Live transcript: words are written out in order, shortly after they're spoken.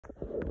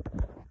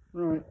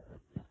Right,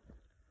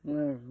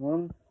 hello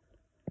everyone,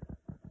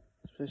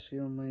 especially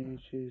on my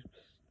YouTube.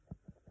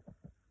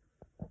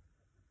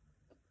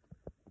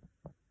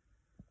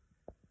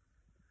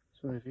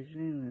 Sorry if you can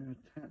hear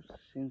that, taps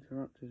just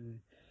interrupted me.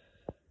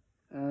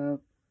 I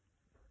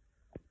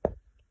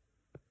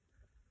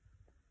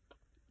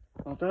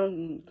don't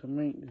want to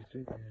make this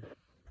video,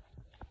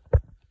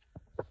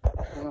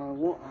 but I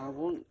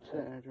want to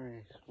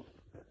address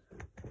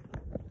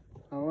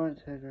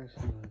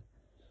something.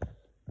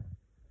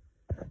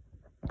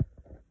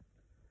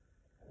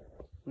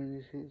 When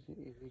this is,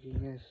 if you can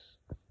guess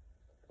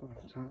by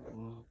the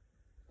title,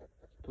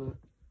 but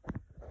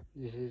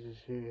this is a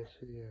serious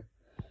video.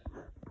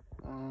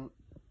 I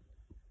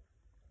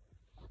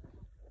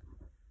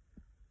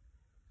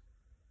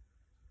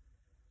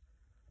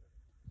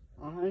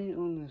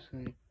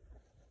honestly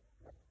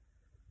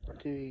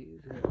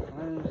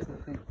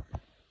think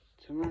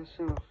to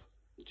myself,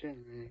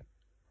 generally,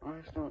 I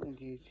started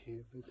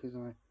YouTube because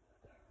I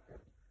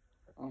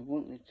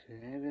wanted to,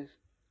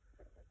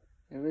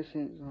 ever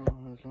since I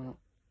was like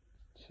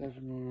 7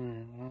 or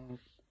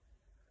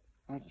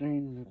 8, I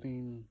dreamed of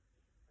being,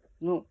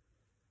 not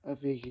a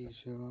big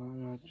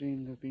YouTuber, I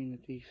dreamed of being a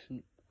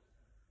decent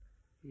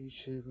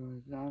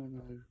YouTuber, I don't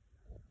know,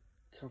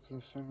 a couple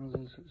of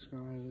thousand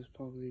subscribers,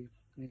 probably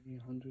maybe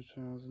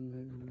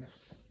 100,000.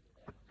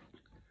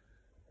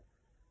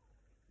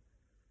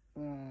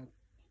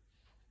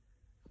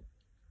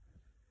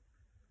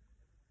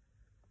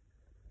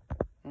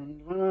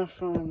 And when I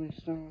finally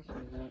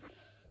started that,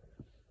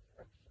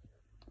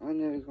 I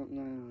never got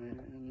nowhere,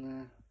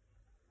 and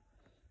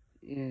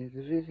yeah,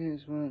 the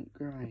videos weren't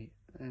great,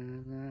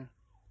 and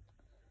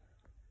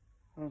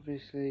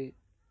obviously,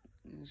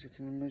 as you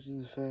can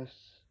imagine, the first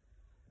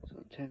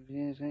sort of 10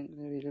 years ain't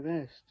gonna be the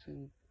best,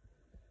 and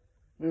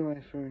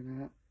midway through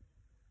that,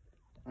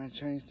 I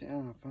changed it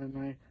up. I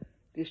made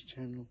this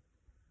channel.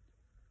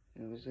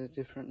 It was a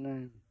different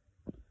name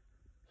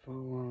for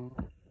a while,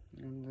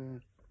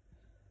 and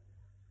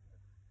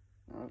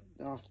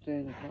after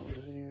doing a couple of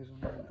videos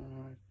on it,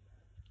 I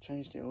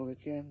changed it all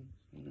again,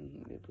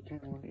 and it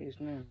became what it is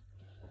now.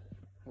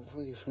 A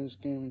fully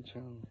first gaming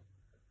channel.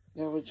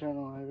 The other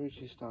channel I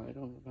originally started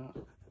on about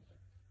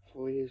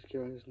 4 years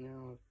ago is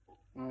now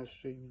a live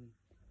streaming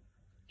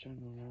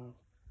channel now,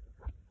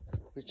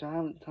 which I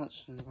haven't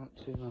touched in about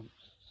 2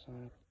 months, so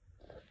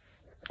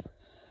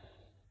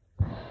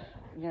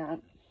yeah,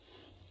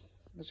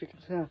 as you can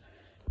tell,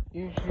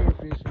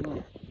 YouTube is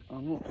not,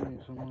 I'm not doing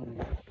it for money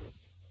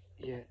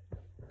yet.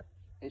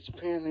 It's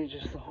purely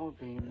just a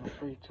hobby in my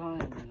free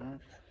time, you know,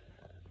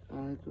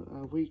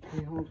 a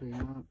weekly hobby.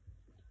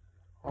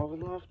 I would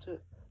love to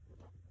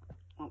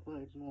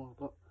upload more,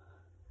 but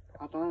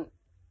I don't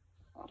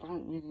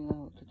really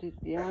know what to do.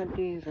 The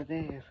ideas are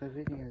there for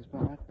videos,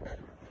 but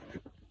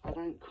I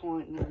don't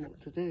quite know what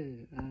to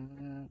do.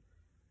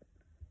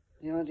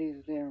 The ideas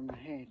are there in my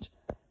head,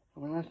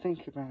 and when I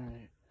think about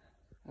it,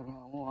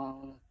 about what I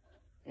want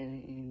to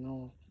edit in,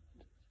 or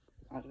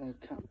I don't know,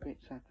 cut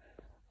bits out,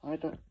 I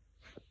don't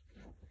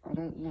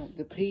know.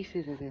 The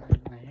pieces are there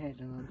in my head,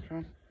 and I'm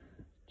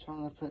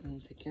trying to put them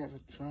together,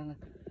 trying to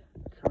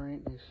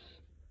create this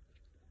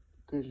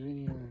good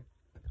video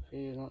for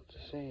you lot to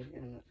see.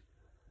 And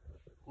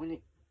when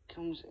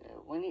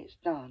it's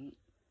done,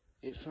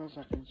 it feels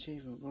like an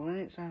achievement. But when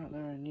it's out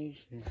there on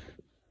YouTube,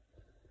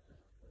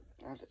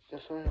 the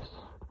first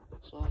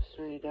sort of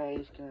 3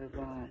 days go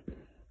by,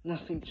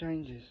 nothing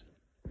changes.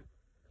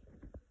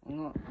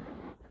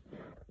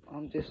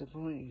 I'm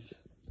disappointed.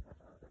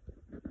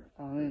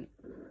 I mean,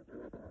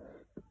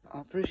 I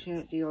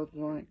appreciate the odd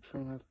like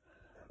from a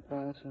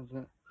person,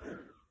 but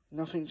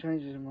nothing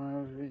changes in my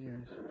other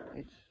videos.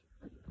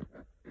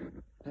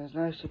 There's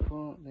no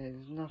support there,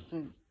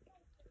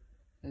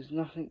 there's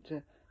nothing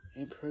to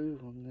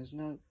improve on, there's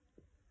no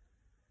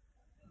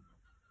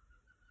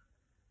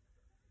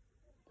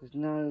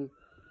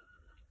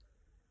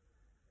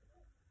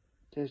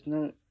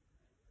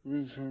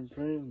room for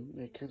improvement,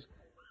 because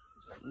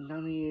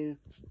none of you,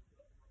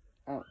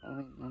 I mean,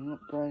 I'm not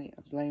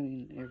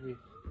blaming every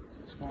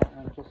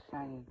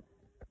subscriber,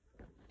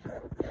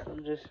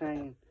 I'm just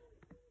saying,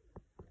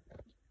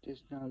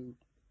 there's no,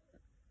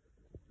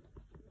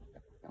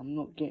 I'm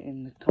not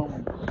getting the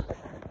comments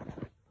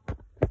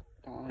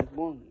that I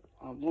want.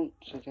 I want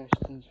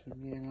suggestions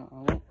from you, and I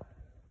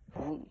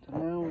want to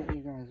know what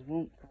you guys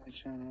want for the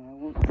channel. I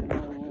want to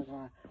know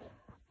whether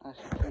I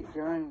should keep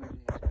going with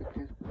this,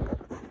 because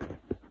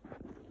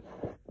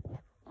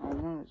I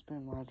know it's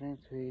been my dream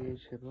to be a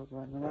YouTuber,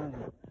 but at the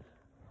moment,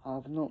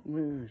 I've not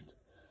moved.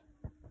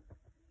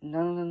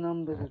 None of the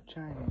numbers have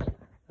changed.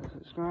 The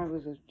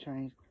subscribers have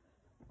changed.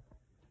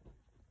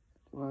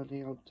 Well,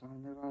 the odd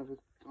time, they've either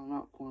gone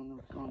up one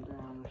or gone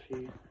down a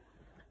few.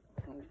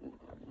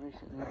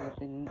 Recently they've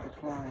been in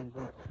decline,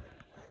 but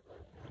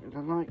the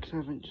likes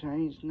haven't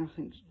changed,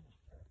 nothing's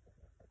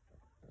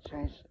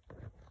changed.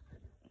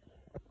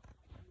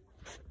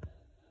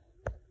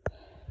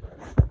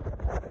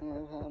 At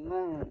the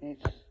moment,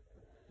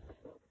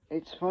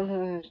 it's one of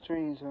those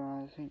dreams where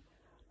I think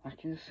I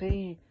can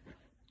see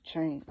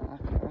change.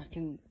 I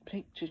can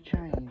picture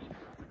change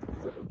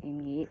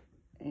in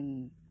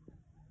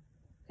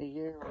a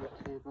year or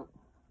two, but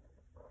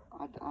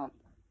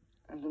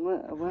and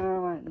where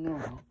I'm at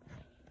now,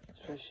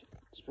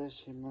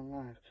 especially in my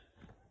life,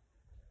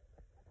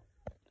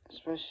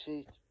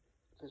 especially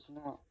because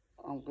now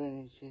I'm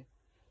going into,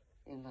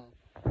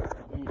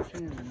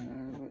 YouTube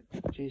and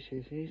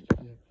GCSEs to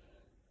do.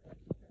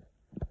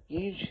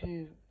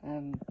 YouTube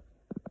and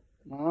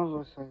my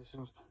other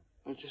socials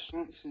are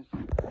distractions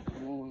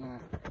from all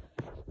that.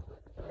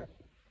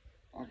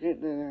 I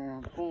get that they're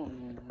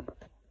important,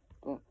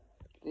 but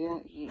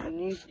you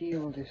need the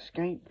old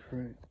escape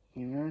route,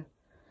 you know?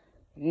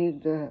 You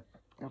need a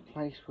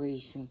place where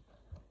you can,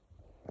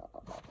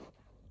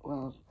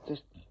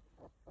 just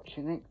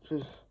connect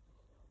with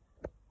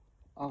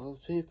other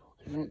people,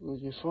 connect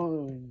with your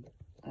following,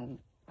 and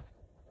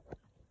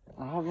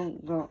I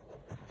haven't got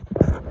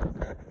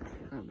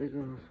that big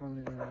of a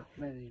following like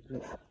many,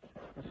 but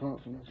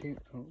apart from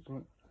TikTok,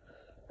 but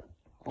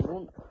I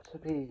want to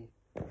be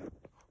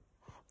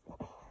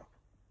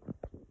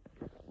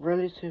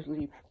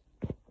relatively,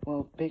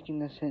 big in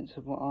the sense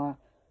of what I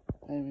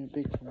aim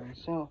big for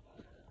myself,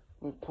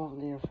 with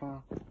probably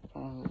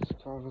 1,000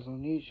 subscribers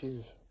on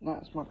YouTube.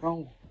 That's my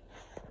goal.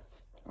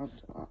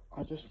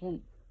 I just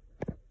want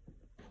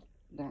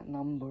that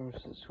number of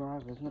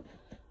subscribers.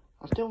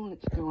 I still want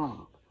it to go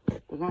up,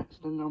 but that's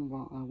the number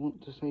I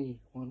want to see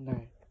one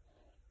day.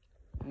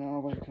 And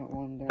I'll wake up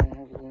one day,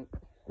 have a look,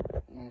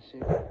 and I see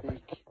a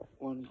big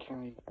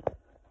 1K.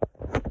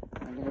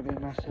 I'm going to be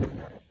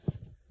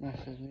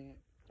massively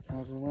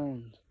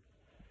overwhelmed.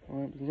 I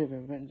won't believe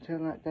it, but until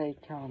that day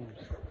comes,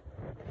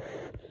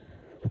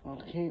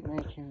 I'll keep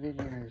making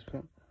videos,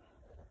 but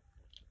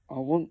I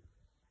want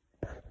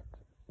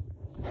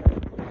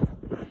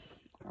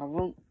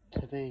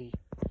to be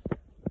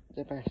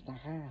the best I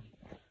can.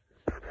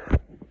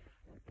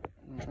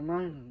 And at the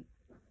moment,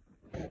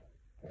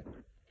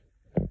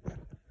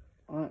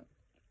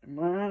 in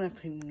my own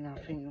opinion, I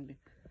think I'll be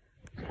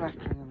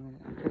slacking a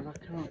minute, because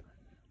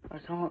I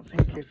can't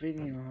think of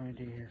video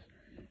ideas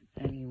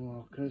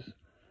anymore, because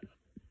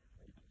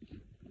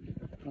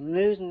I'm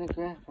losing the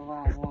grip of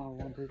what I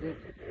want to do.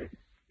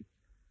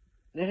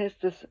 There's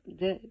a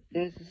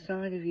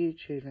side of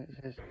YouTube that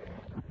says,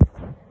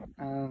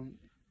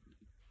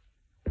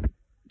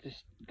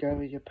 just go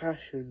with your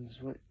passions,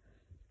 what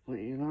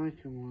you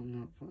like and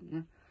whatnot, but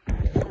no,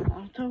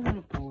 I don't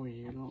want to bore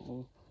you lot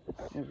all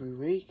every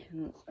week,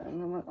 and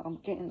I'm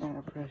getting that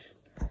impression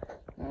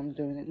that I'm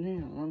doing it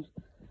now.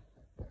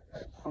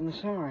 I'm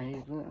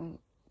sorry, but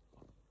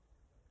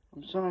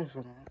I'm sorry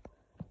for that.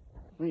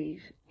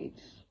 Please,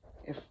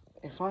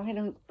 if I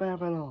don't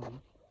babble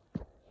on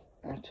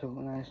at all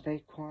and I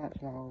stay quiet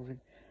for the whole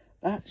thing,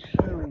 that's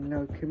showing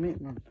no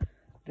commitment.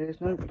 There's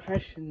no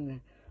passion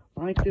there.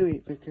 I do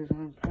it because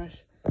I'm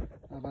passionate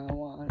about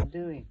what I'm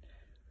doing,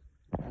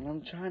 and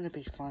I'm trying to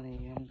be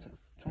funny and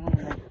trying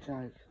to make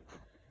jokes.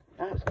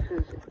 That's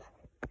because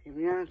in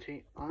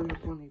reality I'm a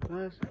funny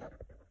person.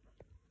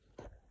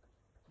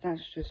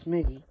 That's just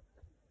me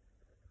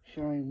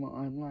showing what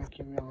I'm like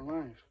in real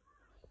life,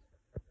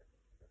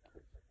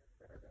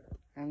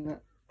 and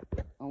that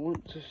I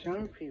want to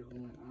show people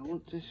that. I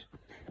want to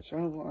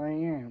show what I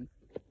am,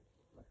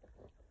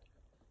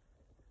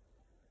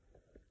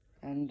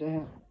 and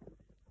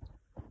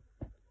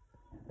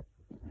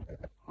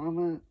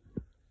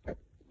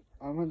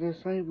I'm a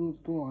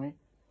disabled boy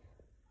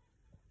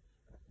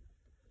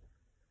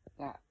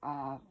that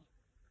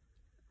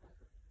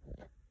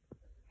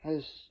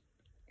has,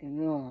 in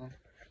real life,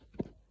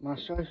 my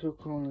social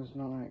corner's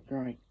not that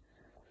great,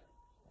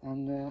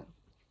 and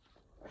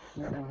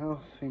mental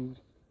health things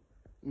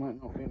might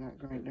not be that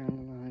great down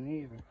the line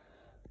either,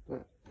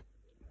 but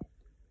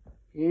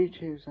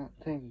YouTube's that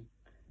thing,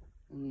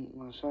 and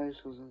my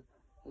socials are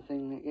the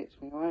thing that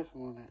gets me away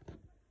from all that,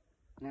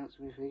 and helps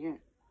me forget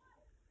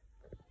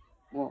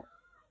what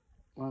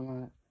my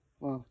life,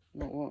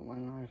 not what my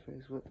life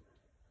is, but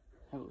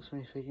helps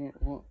me forget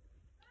what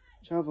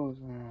troubles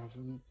I have,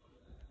 and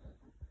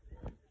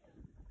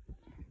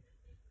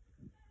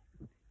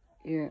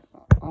yeah,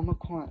 I'm a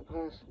quiet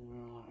person in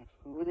real life,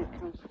 but when it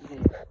comes to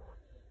this,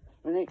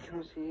 when it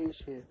comes to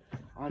YouTube,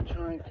 I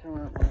try and come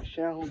out my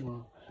shell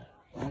more.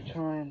 I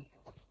try and,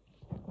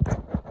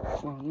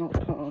 not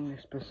put on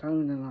this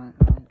persona like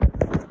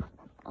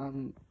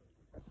I'm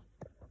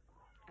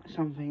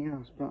something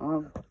else, but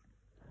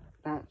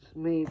that's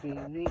me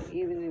being me,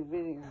 even in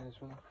videos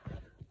when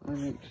I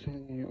make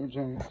silly little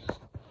jokes.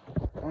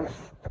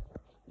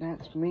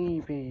 That's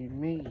me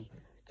being me,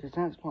 because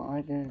that's what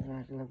I do on a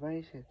regular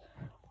basis.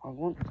 I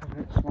want to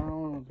put a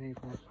smile on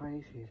people's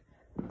faces,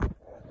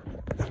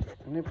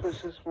 and it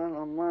puts a smile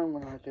on mine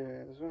when I do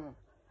it as well.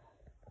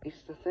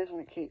 It's the thing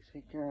that keeps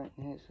me going,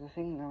 and it's the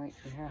thing that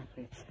makes me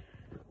happy.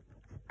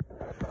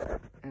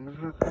 And if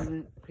I can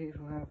make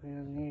people happy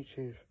on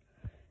YouTube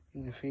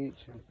in the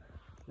future,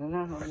 then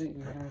that'll make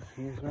me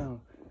happy as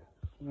well.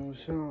 And I'm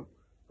sure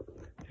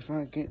if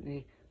I get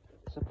the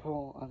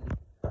support and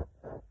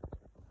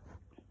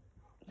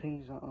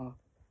things that I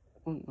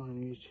want on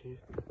YouTube,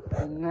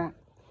 and that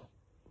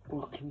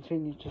will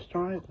continue to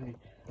strive me.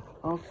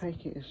 I'll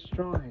take it as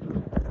stride.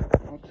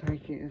 I'll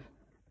take it as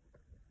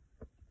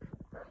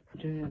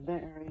doing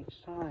better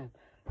each time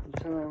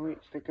until I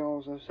reach the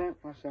goals I've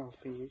set myself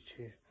for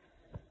YouTube.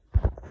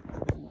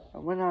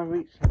 And when I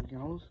reach some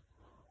goals,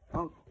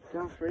 I'll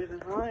go for even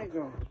higher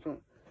goals,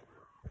 but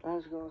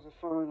those goals are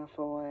far enough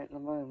away at the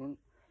moment,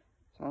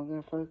 so I'm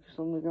going to focus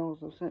on the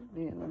goals I've set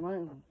me at the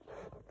moment.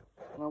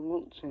 And I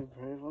want to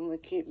improve. I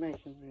want to keep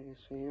making videos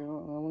for you.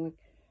 I want to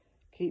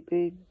keep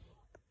being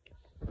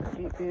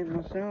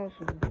myself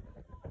and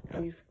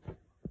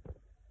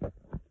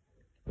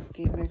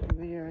keep making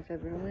videos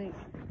every week.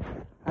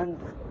 And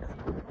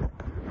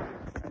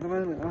at the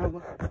moment,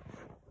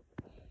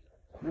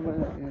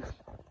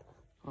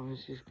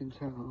 as you can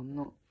tell, I'm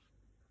not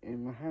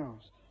in my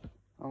house.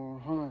 I'm on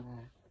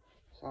holiday,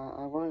 so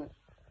I won't.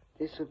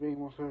 This will be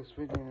my first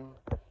video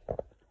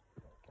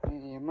in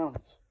nearly a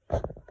month,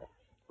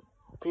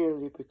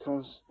 purely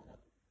because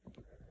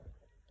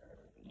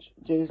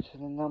due to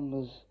the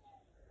numbers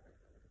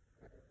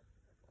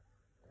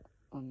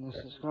and the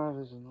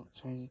subscribers are not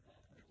changing,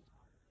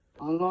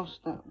 I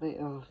lost that bit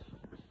of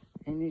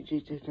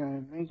energy to go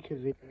and make a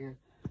video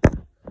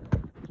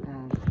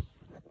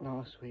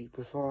last week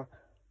before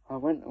I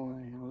went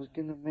away. I was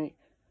going to make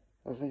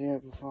a video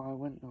before I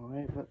went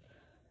away, but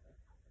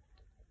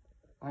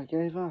I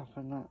gave up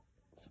and I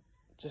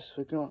just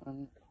forgot,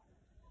 and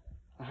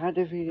I had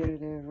a video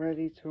there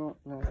ready to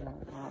upload.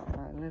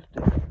 I left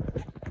it.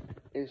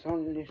 It's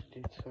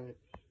unlisted, so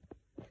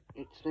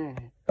it's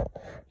there.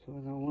 So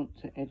when I want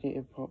to edit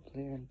it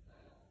properly and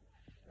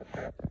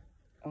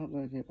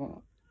upload it,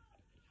 but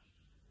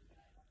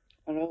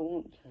I don't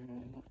want to.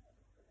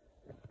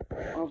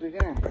 I'll be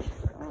back.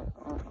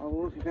 I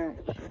will be back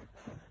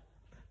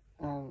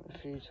a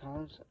few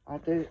times. I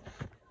do.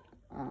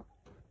 I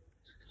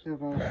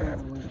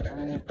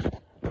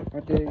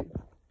do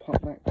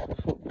pop back to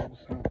football,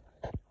 so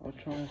I'll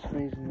try and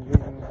squeeze in a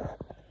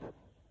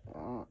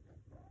video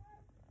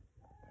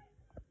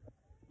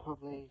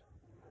probably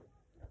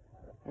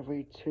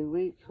every 2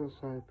 weeks or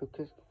so,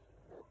 because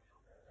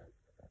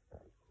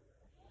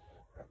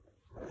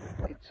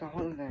it's a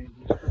holiday and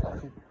you're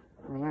supposed to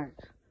relax,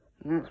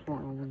 and that's what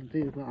I want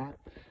to do, but I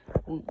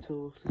want to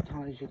also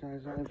tide you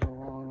guys over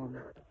while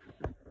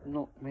I'm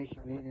not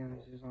making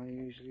videos as I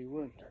usually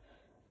would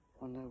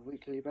on a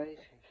weekly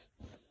basis.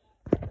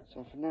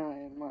 So for now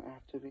it might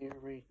have to be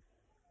every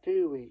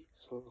 2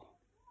 weeks, or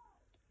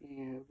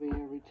yeah, it'll be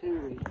every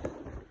 2 weeks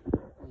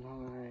on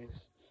holidays,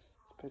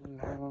 depending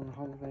on how long the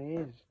holiday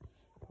is.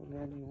 Probably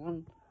only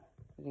one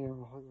video of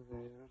a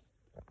holiday,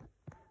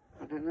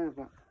 I don't know,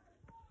 but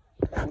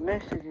the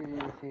message is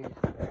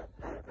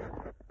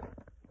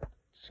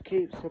just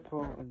keep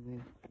supporting me,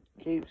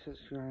 keep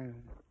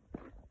subscribing,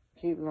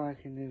 keep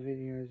liking the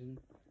videos, and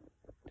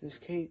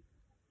just keep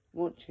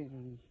watching,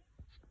 and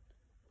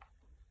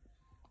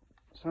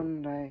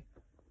someday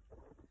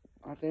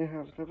I do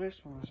have the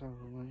best of myself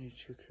on my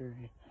YouTube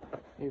career,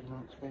 even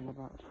though it's been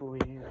about 4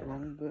 years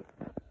long, but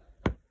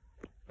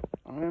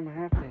I am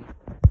happy,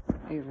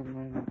 even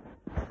though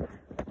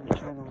the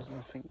channel's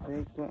nothing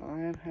big, but I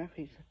am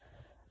happy to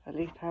at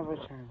least have a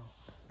channel,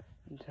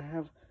 and to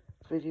have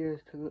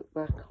videos to look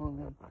back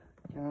on,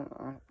 and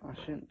I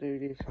shouldn't do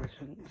this, I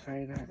shouldn't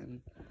say that,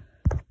 and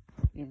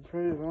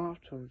improve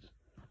afterwards.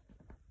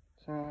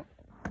 So,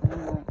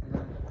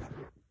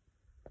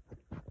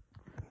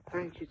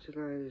 thank you to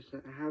those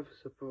that have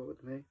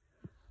supported me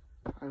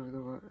over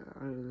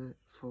the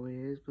 4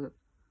 years, but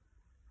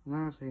I'm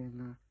happy,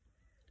 and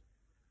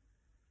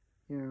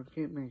yeah, I'll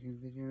keep making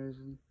videos,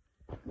 and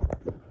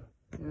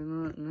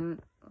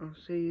I'll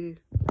see you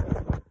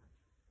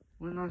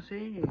when I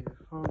see you,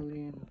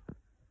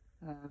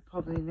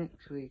 probably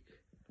next week,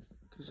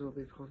 because I'll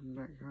be popping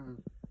back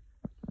home,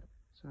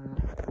 so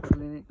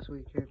probably next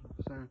weekend,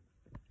 so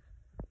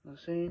I'll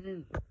see you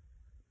then,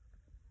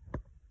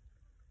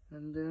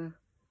 and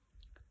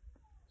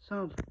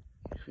sub,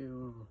 if you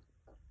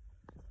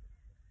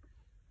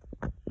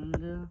will,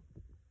 and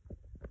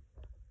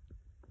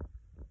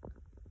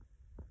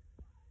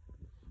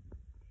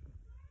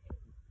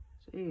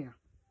see ya.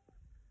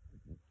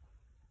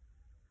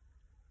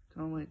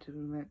 Can't wait to be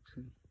back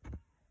soon.